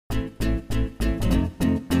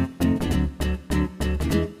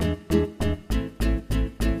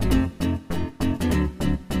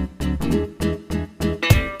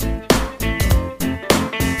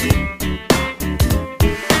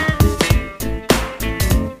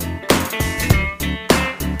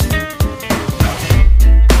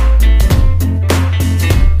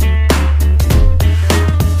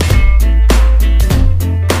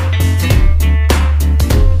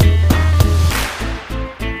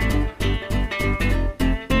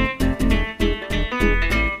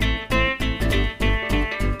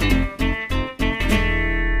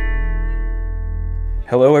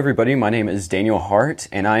Hello, everybody. My name is Daniel Hart,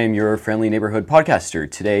 and I am your friendly neighborhood podcaster.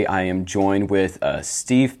 Today, I am joined with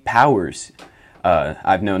Steve Powers.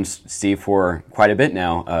 I've known Steve for quite a bit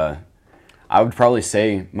now. I would probably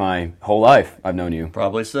say my whole life I've known you.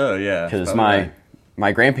 Probably so, yeah. Because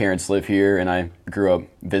my grandparents live here, and I grew up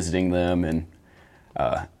visiting them. And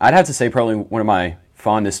I'd have to say probably one of my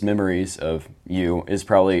fondest memories of you is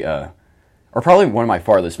probably one of my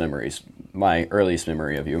farthest memories, my earliest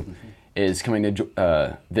memory of you. Is coming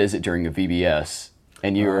to visit during a VBS,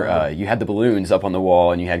 and you had the balloons up on the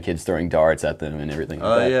wall, and you had kids throwing darts at them and everything.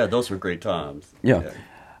 Oh, yeah, those were great times. Yeah.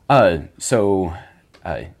 So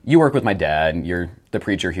you work with my dad, and you're the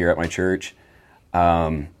preacher here at my church.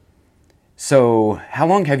 So how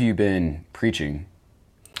long have you been preaching?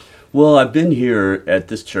 Well, I've been here at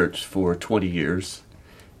this church for 20 years.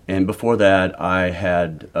 And before that, I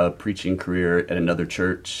had a preaching career at another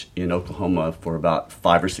church in Oklahoma for about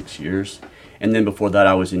 5 or 6 years. And then before that,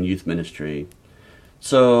 I was in youth ministry.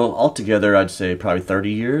 So altogether, I'd say probably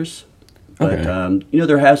 30 years. Okay. But,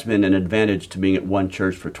 there has been an advantage to being at one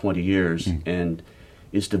church for 20 years. And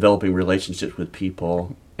it's developing relationships with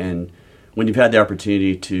people. And when you've had the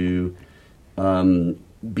opportunity to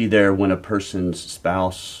be there when a person's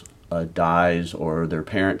spouse dies or their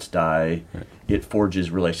parents die, right, it forges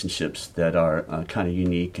relationships that are kind of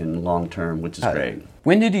unique and long-term, which is great.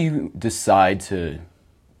 When did you decide to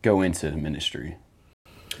go into ministry?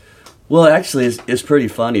 Well, actually, it's pretty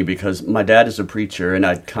funny because my dad is a preacher, and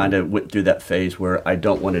I kind of went through that phase where I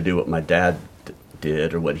don't want to do what my dad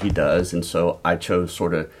did or what he does, and so I chose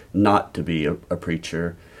sort of not to be a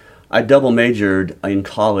preacher. I double majored in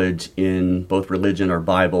college in both religion or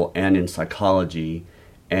Bible and in psychology,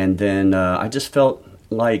 and then I just felt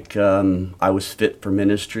like I was fit for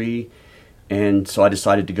ministry, and so I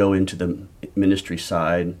decided to go into the ministry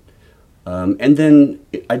side. And then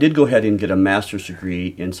I did go ahead and get a master's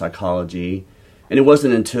degree in psychology, and it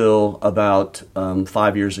wasn't until about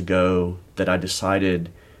 5 years ago that I decided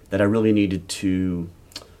that I really needed to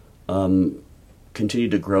continue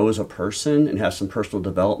to grow as a person and have some personal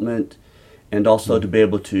development, and also to be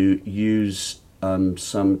able to use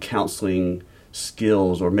some counseling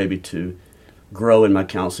skills, or maybe to grow in my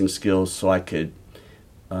counseling skills so I could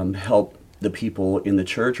help the people in the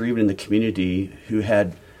church or even in the community who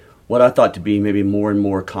had what I thought to be maybe more and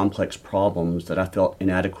more complex problems that I felt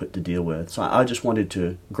inadequate to deal with. So I just wanted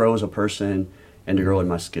to grow as a person and to grow in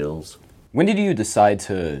my skills. When did you decide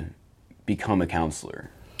to become a counselor?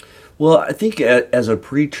 Well, I think as a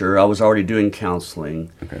preacher, I was already doing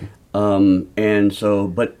counseling. Okay. And so,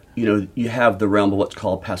 but you have the realm of what's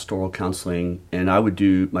called pastoral counseling, and I would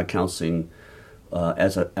do my counseling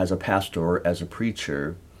as a pastor, as a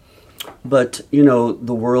preacher. But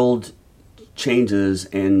the world changes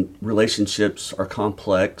and relationships are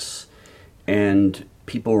complex, and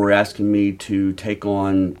people were asking me to take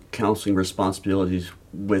on counseling responsibilities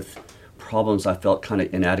with problems I felt kind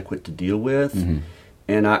of inadequate to deal with. Mm-hmm.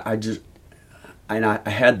 And I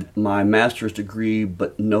had my master's degree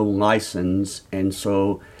but no license, and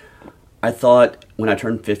so I thought when I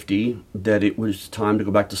turned 50 that it was time to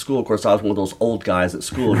go back to school. Of course, I was one of those old guys at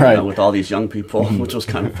school, right, with all these young people, which was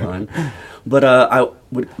kind of fun. But I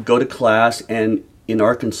would go to class, and in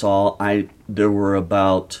Arkansas, there were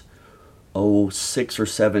about 6 or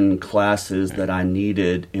 7 classes that I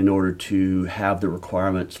needed in order to have the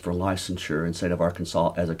requirements for licensure in the state of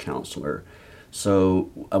Arkansas as a counselor.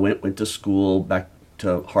 So I went to school, back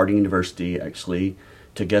to Harding University, actually,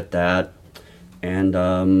 to get that. And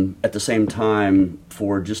at the same time,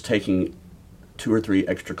 for just taking 2 or 3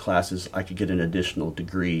 extra classes, I could get an additional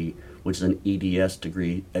degree, which is an EDS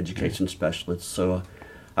degree, Education Specialist. So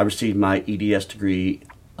I received my EDS degree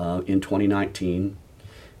in 2019,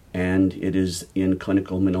 and it is in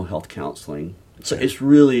clinical mental health counseling. So it's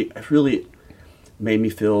really made me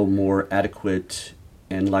feel more adequate,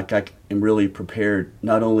 and like I am really prepared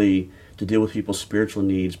not only to deal with people's spiritual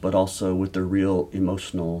needs, but also with their real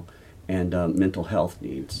emotional and mental health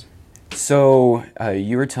needs. So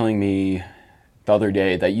you were telling me the other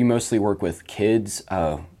day that you mostly work with kids.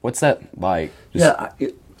 What's that like?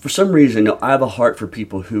 For some reason, I have a heart for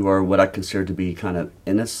people who are what I consider to be kind of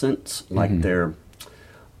innocent, like they're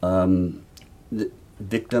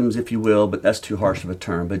victims, if you will, but that's too harsh of a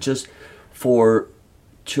term. But just for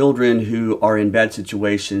children who are in bad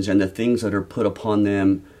situations and the things that are put upon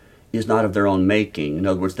them is not of their own making. In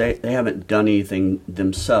other words, they haven't done anything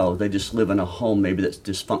themselves. They just live in a home maybe that's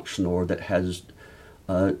dysfunctional, or that has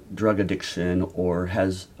drug addiction, or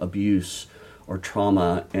has abuse or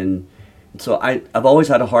trauma. And so I've always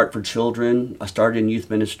had a heart for children. I started in youth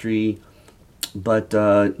ministry, but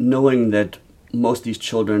knowing that most of these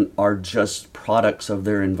children are just products of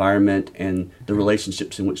their environment and the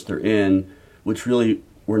relationships in which they're in, which really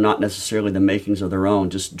were not necessarily the makings of their own,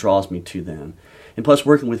 just draws me to them. And plus,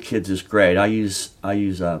 working with kids is great. I use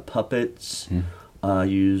puppets, I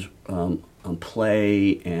use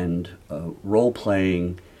play and role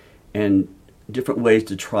playing, and different ways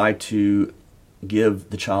to try to give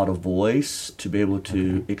the child a voice, to be able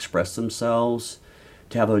to express themselves,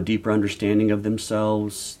 to have a deeper understanding of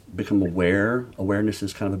themselves, become aware. Awareness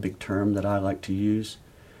is kind of a big term that I like to use.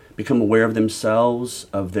 Become aware of themselves,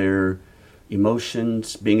 of their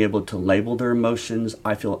emotions, being able to label their emotions.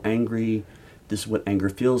 I feel angry. This is what anger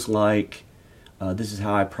feels like. This is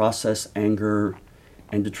how I process anger,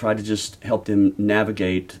 and to try to just help them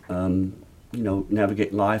navigate,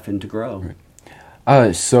 navigate life and to grow.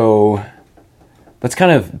 Right. So let's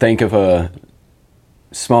kind of think of a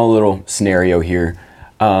small little scenario here.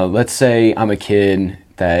 Let's say I'm a kid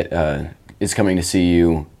that is coming to see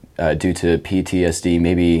you due to PTSD,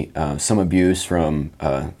 maybe some abuse from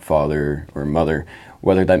father or mother,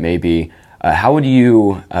 whether that may be. How would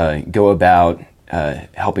you go about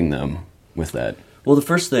helping them with that? Well, the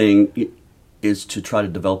first thing is to try to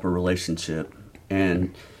develop a relationship.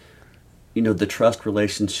 And, the trust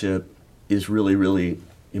relationship is really, really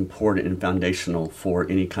important and foundational for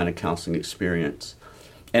any kind of counseling experience.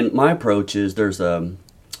 And my approach is there's a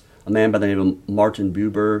man by the name of Martin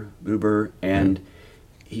Buber, and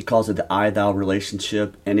he calls it the I-thou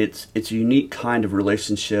relationship. And it's a unique kind of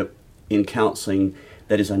relationship in counseling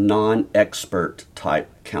that is a non-expert type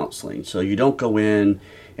counseling. So you don't go in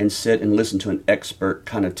and sit and listen to an expert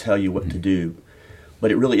kind of tell you what to do.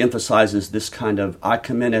 But it really emphasizes this kind of, I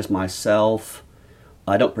come in as myself.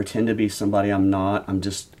 I don't pretend to be somebody I'm not. I'm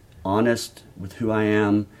just honest with who I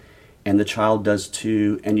am. And the child does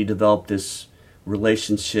too. And you develop this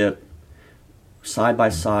relationship side by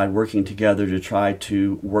side, working together to try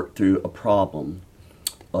to work through a problem.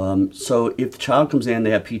 So if the child comes in,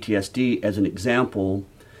 they have PTSD, as an example,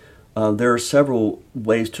 there are several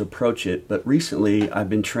ways to approach it. But recently, I've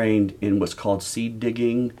been trained in what's called seed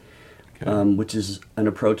digging, which is an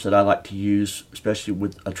approach that I like to use, especially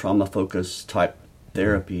with a trauma-focused type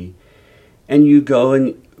therapy. And you go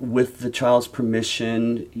and, with the child's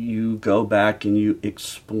permission, you go back and you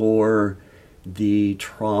explore the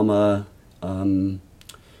trauma.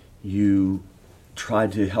 You try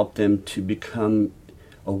to help them to become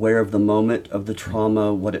aware of the moment of the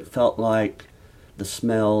trauma, what it felt like, the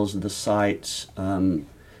smells, the sights, to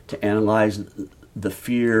analyze the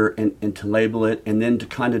fear and to label it, and then to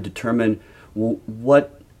kind of determine, well,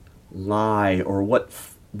 what lie or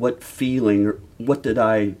what feeling, or what did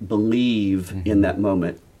I believe in that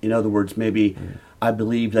moment? In other words, maybe I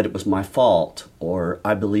believed that it was my fault, or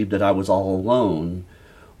I believed that I was all alone,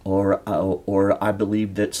 or I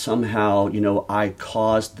believed that somehow, I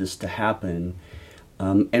caused this to happen.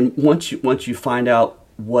 And once you find out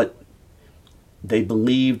what they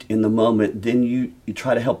believed in the moment, then you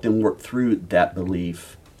try to help them work through that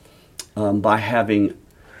belief by having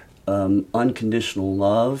unconditional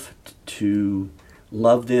love, to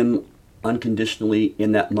love them unconditionally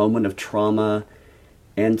in that moment of trauma,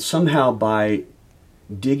 and somehow by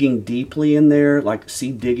digging deeply in there, like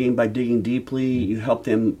seed digging, by digging deeply, you help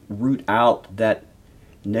them root out that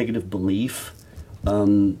negative belief.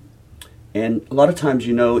 And a lot of times,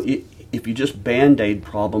 if you just band-aid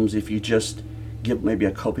problems, if you just give maybe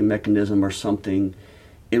a coping mechanism or something,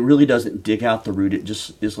 it really doesn't dig out the root. It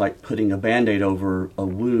just is like putting a band-aid over a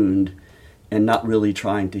wound and not really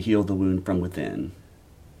trying to heal the wound from within.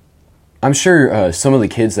 I'm sure some of the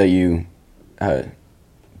kids that you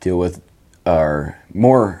deal with are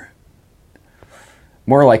more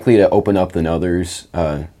likely to open up than others.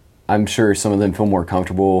 I'm sure some of them feel more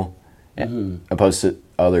comfortable, opposed to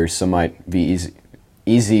others. Some might be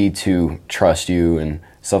easy to trust you and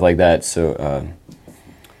stuff like that. So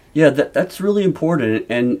yeah, that's really important.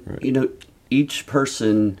 And right. Each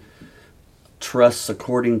person trusts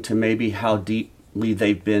according to maybe how deeply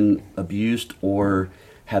they've been abused or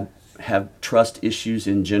have trust issues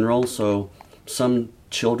in general. So some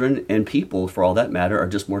children and people, for all that matter, are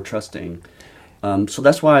just more trusting. So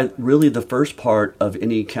that's why really the first part of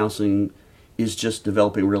any counseling is just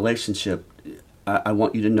developing a relationship. I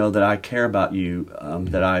want you to know that I care about you,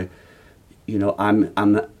 that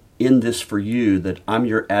I'm in this for you, that I'm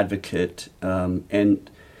your advocate, and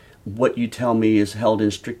what you tell me is held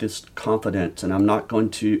in strictest confidence, and I'm not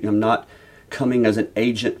coming as an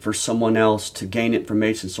agent for someone else to gain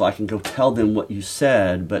information so I can go tell them what you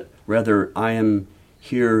said, but rather I am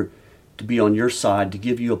here to be on your side, to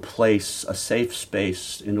give you a place, a safe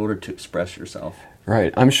space in order to express yourself.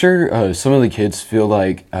 Right. I'm sure some of the kids feel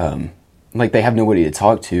like like they have nobody to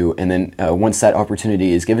talk to, and then once that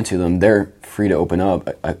opportunity is given to them, they're free to open up.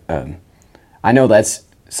 I know that's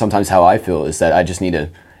sometimes how I feel, is that I just need to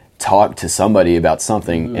talk to somebody about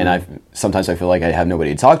something, and sometimes I feel like I have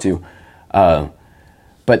nobody to talk to.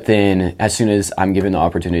 But then as soon as I'm given the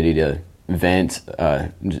opportunity to vent,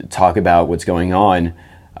 talk about what's going on,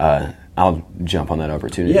 I'll jump on that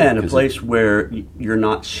opportunity. Yeah, in a place where you're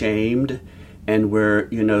not shamed, and where,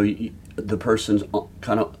 you know, the person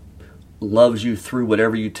kind of loves you through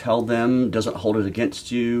whatever you tell them, doesn't hold it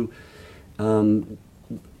against you.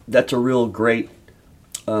 That's a real great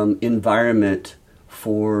environment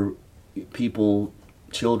for people,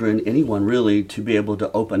 children, anyone really, to be able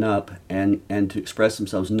to open up and to express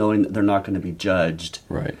themselves, knowing that they're not going to be judged.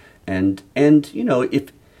 Right. And you know,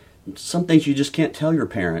 if some things you just can't tell your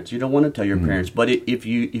parents, you don't want to tell your parents, but if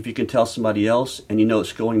you can tell somebody else, and you know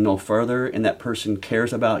it's going no further, and that person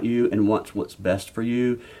cares about you and wants what's best for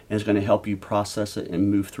you, and is going to help you process it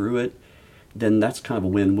and move through it, then that's kind of a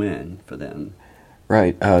win-win for them.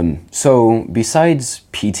 Right. So besides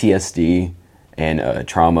PTSD and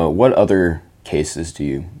trauma, what other cases do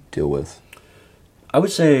you deal with? I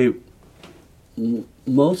would say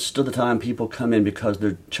most of the time people come in because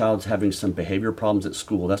their child's having some behavior problems at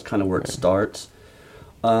school. That's kind of where it starts,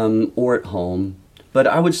 or at home. But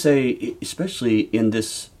I would say, especially in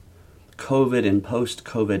this COVID and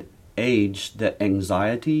post-COVID age, that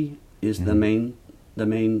anxiety is the main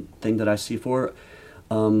thing that I see for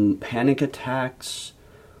panic attacks,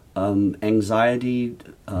 anxiety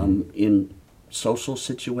in social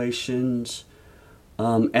situations.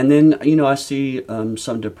 And then, you know, I see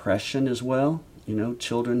some depression as well. You know,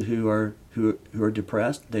 children who are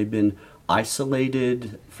depressed. They've been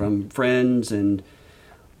isolated from friends, and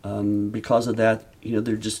because of that, you know,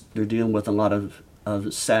 they're dealing with a lot of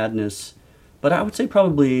sadness. But I would say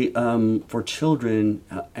probably for children,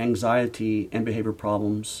 anxiety and behavior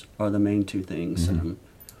problems are the main two things.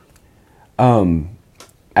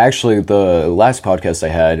 Actually, the last podcast I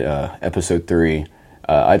had, episode 3,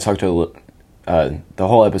 I talked to the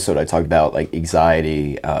whole episode. I talked about like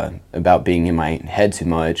anxiety, about being in my head too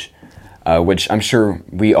much, which I'm sure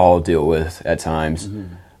we all deal with at times.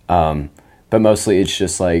 But mostly it's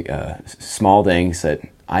just like small things that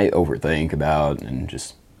I overthink about, and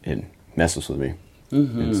just it messes with me.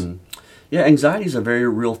 Yeah, anxiety is a very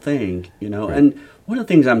real thing, you know. Right. And one of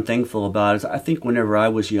the things I'm thankful about is I think whenever I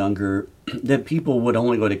was younger, that people would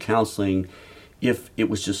only go to counseling if it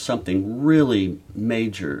was just something really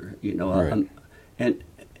major, you know. Right.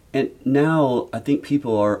 And now I think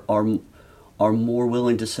people are more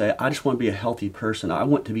willing to say, I just want to be a healthy person. I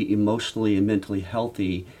want to be emotionally and mentally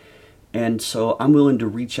healthy. And so I'm willing to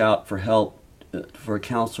reach out for help, for a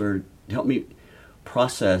counselor to help me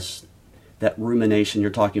process that rumination you're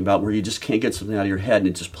talking about, where you just can't get something out of your head, and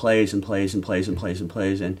it just plays and plays and plays and plays and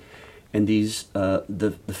plays, and these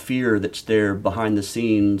the fear that's there behind the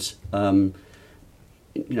scenes, you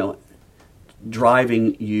know,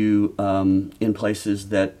 driving you in places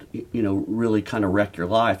that, you know, really kind of wreck your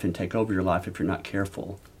life and take over your life if you're not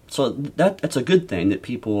careful. So that's a good thing, that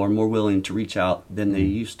people are more willing to reach out than they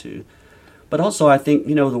used to. But also, I think,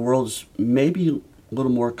 you know, the world's maybe a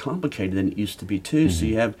little more complicated than it used to be too. So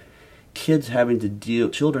you have children having to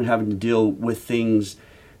deal with things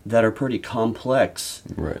that are pretty complex,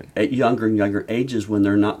 right, at younger and younger ages, when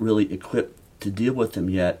they're not really equipped to deal with them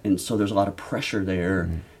yet. And so there's a lot of pressure there,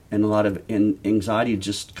 and a lot of anxiety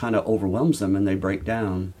just kind of overwhelms them, and they break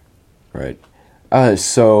down. Right.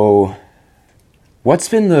 So what's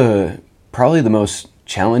been probably the most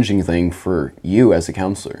challenging thing for you as a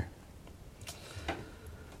counselor?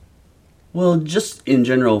 Well, just in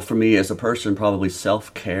general, for me as a person, probably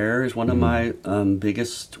self-care is one of my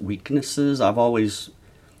biggest weaknesses. I've always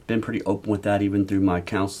been pretty open with that, even through my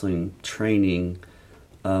counseling training.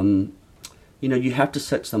 You know, you have to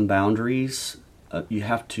set some boundaries. You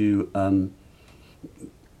have to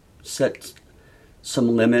set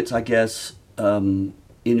some limits, I guess, in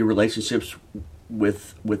your relationships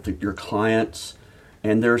with your clients.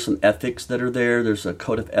 And there are some ethics that are there. There's a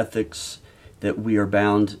code of ethics that we are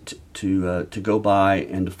bound to go by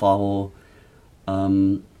and to follow.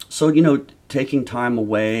 So, you know, taking time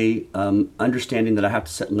away, understanding that I have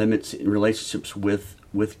to set limits in relationships with,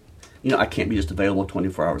 you know, I can't be just available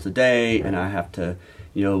 24 hours a day, and I have to,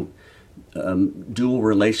 you know, dual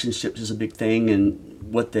relationships is a big thing, and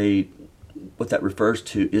what that refers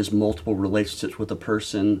to is multiple relationships with a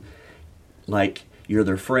person. Like, you're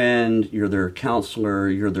their friend, you're their counselor,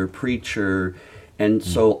 you're their preacher. And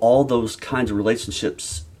so all those kinds of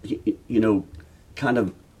relationships, you know, kind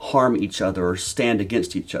of harm each other or stand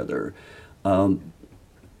against each other.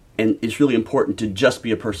 and it's really important to just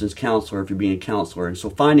be a person's counselor if you're being a counselor. And so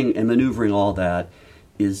finding and maneuvering all that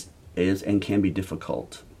is and can be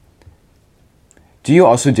difficult. Do you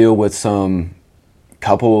also deal with some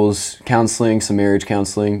couples counseling, some marriage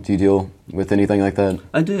counseling? Do you deal with anything like that?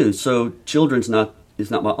 I do. So children's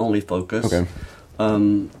is not my only focus. Okay.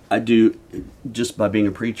 I do, just by being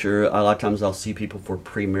a preacher, a lot of times I'll see people for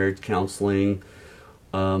pre-marriage counseling.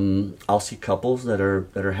 I'll see couples that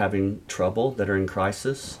are having trouble, that are in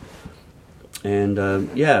crisis. And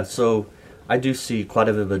so I do see quite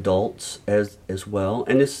a bit of adults as well.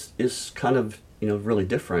 And this is kind of, really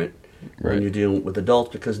different when you're dealing with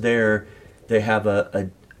adults, because they have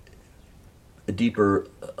a deeper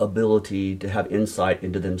ability to have insight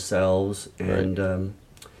into themselves. And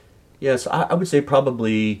yes, I would say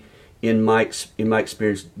probably in my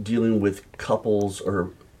experience, dealing with couples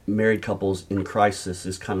or married couples in crisis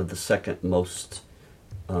is kind of the second most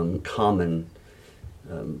common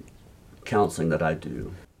counseling that I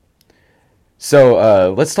do.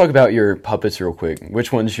 So let's talk about your puppets real quick.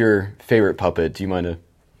 Which one's your favorite puppet? Do you mind to?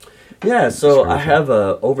 Yeah, so I have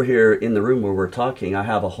over here in the room where we're talking, I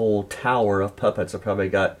have a whole tower of puppets. I probably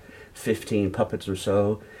got 15 puppets or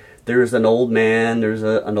so. There's an old man, there's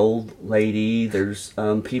an old lady, there's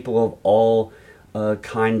people of all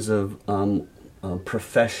kinds of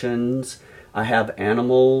professions. I have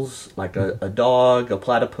animals like a dog, a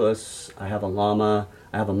platypus, I have a llama,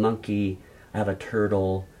 I have a monkey, I have a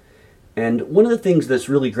turtle. And one of the things that's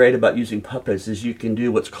really great about using puppets is you can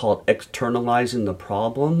do what's called externalizing the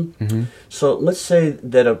problem. Mm-hmm. So let's say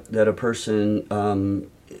that a person,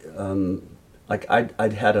 like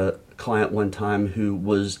I'd had a client one time who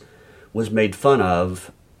was made fun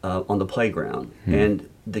of on the playground, and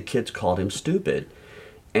the kids called him stupid,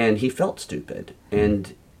 and he felt stupid,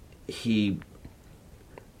 and he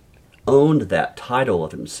owned that title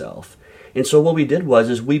of himself. And so what we did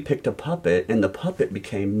is we picked a puppet, and the puppet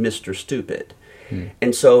became Mr. Stupid.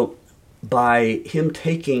 And so by him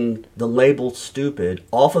taking the label stupid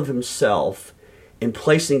off of himself and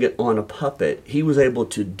placing it on a puppet, he was able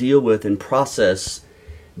to deal with and process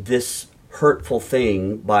this hurtful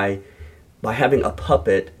thing by having a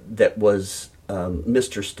puppet that was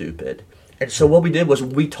Mr. Stupid. And so what we did was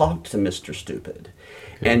we talked to Mr. Stupid.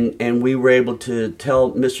 And we were able to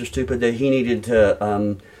tell Mr. Stupid that he needed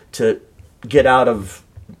to get out of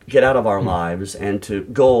our lives and to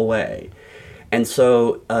go away. And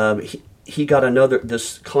so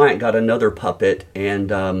this client got another puppet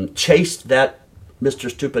and chased that Mr.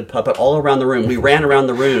 Stupid puppet all around the room. We ran around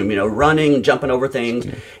the room, running, jumping over things,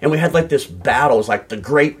 and we had like this battle. It was like the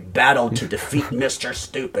great battle to defeat Mr.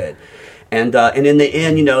 Stupid. And in the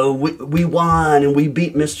end, we won and we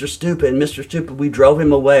beat Mr. Stupid. And Mr. Stupid, we drove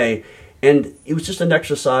him away. And it was just an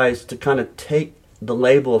exercise to kind of take the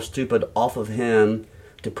label of stupid off of him,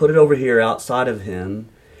 to put it over here outside of him,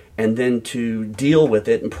 and then to deal with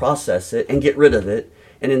it and process it and get rid of it.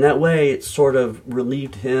 And in that way, it sort of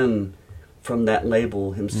relieved him from that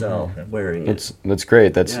label himself, wearing it. That's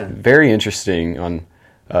great. That's very interesting on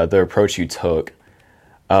the approach you took.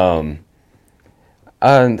 I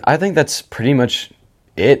think that's pretty much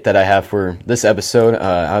it that I have for this episode.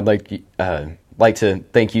 I'd like to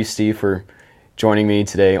thank you, Steve, for joining me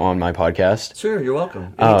today on my podcast. Sure, you're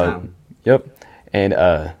welcome. Anytime. Yep. And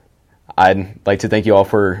I'd like to thank you all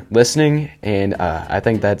for listening, and I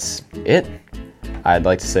think that's it. I'd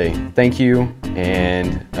like to say thank you,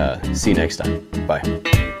 and see you next time.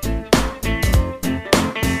 Bye.